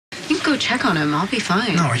go check on him. I'll be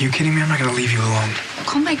fine. No, are you kidding me? I'm not going to leave you alone.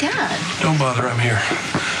 Call my dad. Don't bother, I'm here.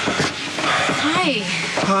 Hi.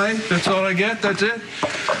 Hi, that's all I get? That's it?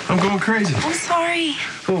 I'm going crazy. I'm sorry.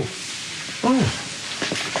 Oh.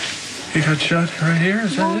 You got shot right here?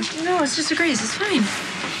 Is that it? No, it's just a graze. It's fine.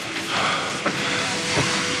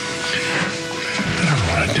 I don't know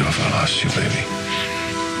what I'd do if I lost you, baby.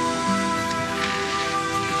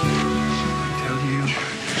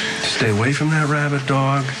 Stay away from that rabid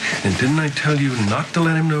dog. And didn't I tell you not to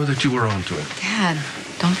let him know that you were onto him? Dad,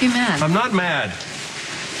 don't be mad. I'm not mad.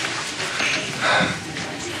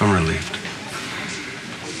 I'm relieved.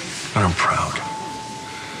 And I'm proud.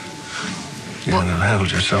 You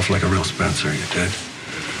handled yourself like a real Spencer, you did.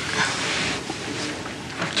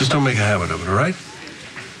 Just don't make a habit of it, all right?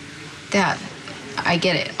 Dad, I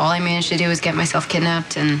get it. All I managed to do was get myself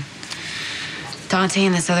kidnapped, and Dante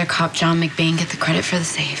and this other cop, John McBain, get the credit for the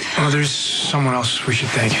save. Oh, there's someone else we should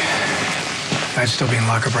thank. I'd still be in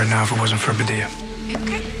lockup right now if it wasn't for Padilla.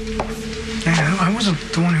 Okay. Man, I wasn't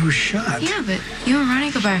the one who was shot. Yeah, but you and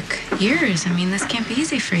Ronnie go back years. I mean, this can't be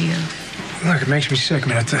easy for you. Look, it makes me sick,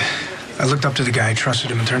 man. I looked up to the guy, I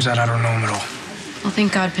trusted him, and turns out I don't know him at all. Well,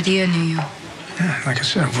 thank God Padilla knew you. Yeah, like I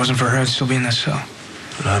said, if it wasn't for her, I'd still be in this cell.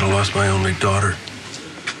 And I'd have lost my only daughter.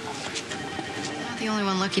 Not the only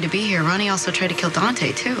one lucky to be here. Ronnie also tried to kill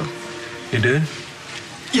Dante, too. You did?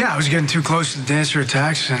 Yeah, I was getting too close to the dancer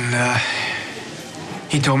attacks, and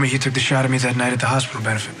he told me he took the shot at me that night at the hospital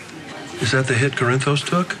benefit. Is that the hit Corinthos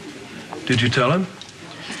took? Did you tell him?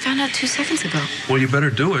 I found out 2 seconds ago. Well, you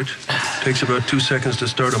better do it. Takes about 2 seconds to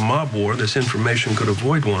start a mob war. This information could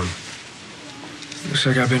avoid one. Looks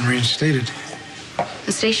like I've been reinstated.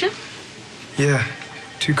 The station? Yeah.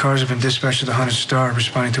 2 cars have been dispatched to the Haunted Star,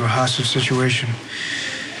 responding to a hostage situation.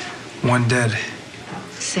 1 dead.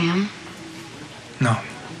 Sam? No,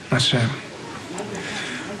 not Sam.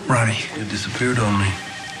 Ronnie. You disappeared on me.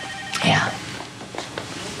 Yeah.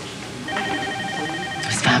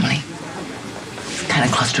 His family. It's kind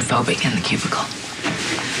of claustrophobic in the cubicle.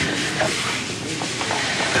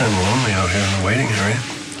 Kind of lonely out here in the waiting area.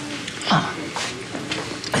 Oh.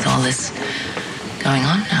 With all this going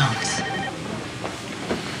on now, it's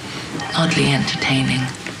oddly entertaining.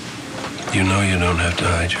 You know you don't have to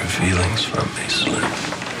hide your feelings from me, Slim.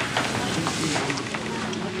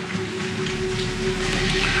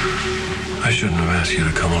 I shouldn't have asked you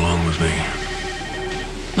to come along with me.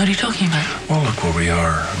 What are you talking about? Well, look where we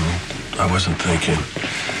are. I wasn't thinking.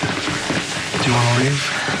 Do you want to leave?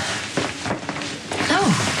 No.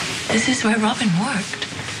 This is where Robin worked.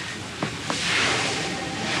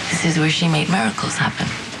 This is where she made miracles happen.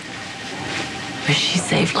 Where she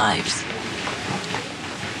saved lives.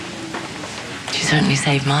 She certainly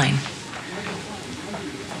saved mine.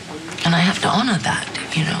 And I have to honor that,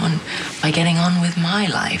 you know, and by getting on with my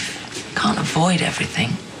life, can't avoid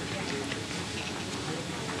everything.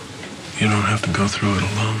 You don't have to go through it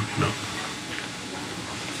alone, you know.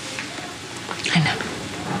 I know.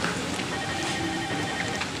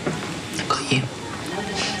 I've got you.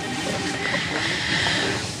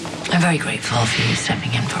 I'm very grateful for you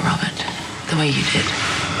stepping in for Robert. The way you did.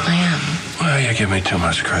 I am. Well, you give me too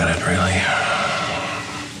much credit, really.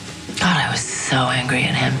 God, I was so angry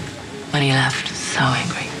at him when he left. So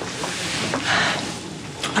angry.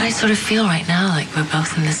 But I sort of feel right now like we're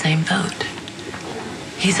both in the same boat.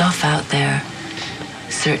 He's off out there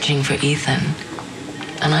searching for Ethan.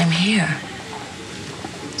 And I'm here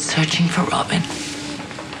searching for Robin.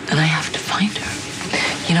 And I have to find her.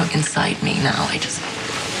 You know, inside me now,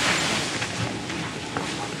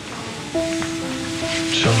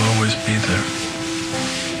 She'll always be there.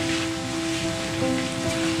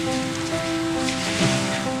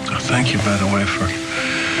 Thank you, by the way, for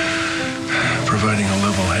providing a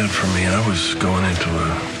level head for me. I was going into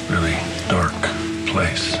a really dark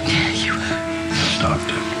place. Yeah, you were. Stopped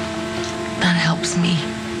it. That helps me.